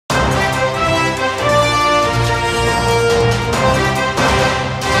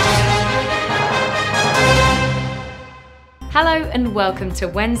Hello and welcome to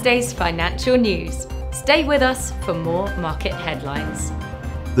Wednesday's financial news. Stay with us for more market headlines.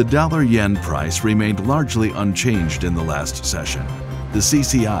 The dollar-yen price remained largely unchanged in the last session. The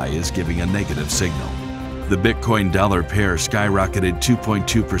CCI is giving a negative signal. The Bitcoin-dollar pair skyrocketed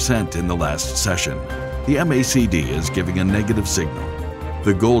 2.2% in the last session. The MACD is giving a negative signal.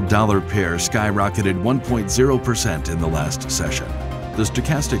 The gold-dollar pair skyrocketed 1.0% in the last session. The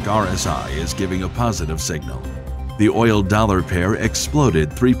stochastic RSI is giving a positive signal. The oil-dollar pair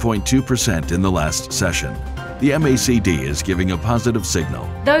exploded 3.2% in the last session. The MACD is giving a positive signal.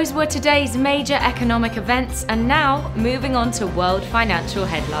 Those were today's major economic events, and now moving on to world financial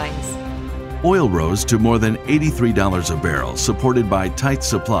headlines. Oil rose to more than $83 a barrel, supported by tight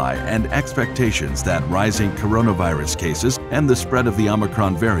supply and expectations that rising coronavirus cases and the spread of the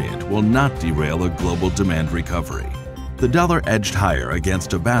Omicron variant will not derail a global demand recovery. The dollar edged higher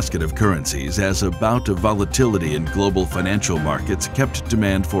against a basket of currencies as a bout of volatility in global financial markets kept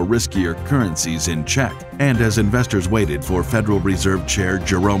demand for riskier currencies in check, and as investors waited for Federal Reserve Chair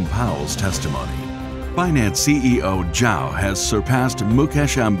Jerome Powell's testimony. Binance CEO Zhao has surpassed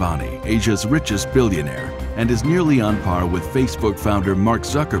Mukesh Ambani, Asia's richest billionaire, and is nearly on par with Facebook founder Mark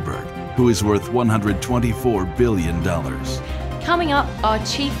Zuckerberg, who is worth $124 billion. Coming up, our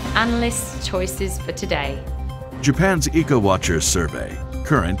chief analyst's choices for today. Japan's EcoWatchers survey,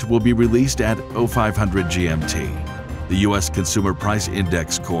 current, will be released at 0500 GMT. The U.S. Consumer Price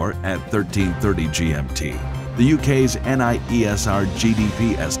Index core at 1330 GMT. The UK's NIESR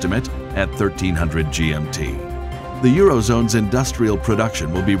GDP estimate at 1300 GMT. The Eurozone's industrial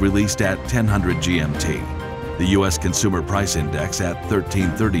production will be released at 1000 GMT. The U.S. Consumer Price Index at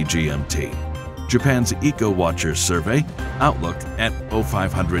 1330 GMT. Japan's EcoWatchers survey, outlook at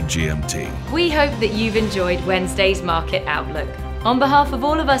 0500 GMT. We hope that you've enjoyed Wednesday's market outlook. On behalf of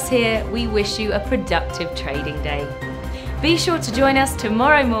all of us here, we wish you a productive trading day. Be sure to join us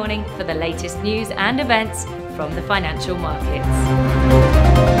tomorrow morning for the latest news and events from the financial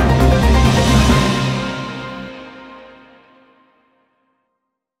markets.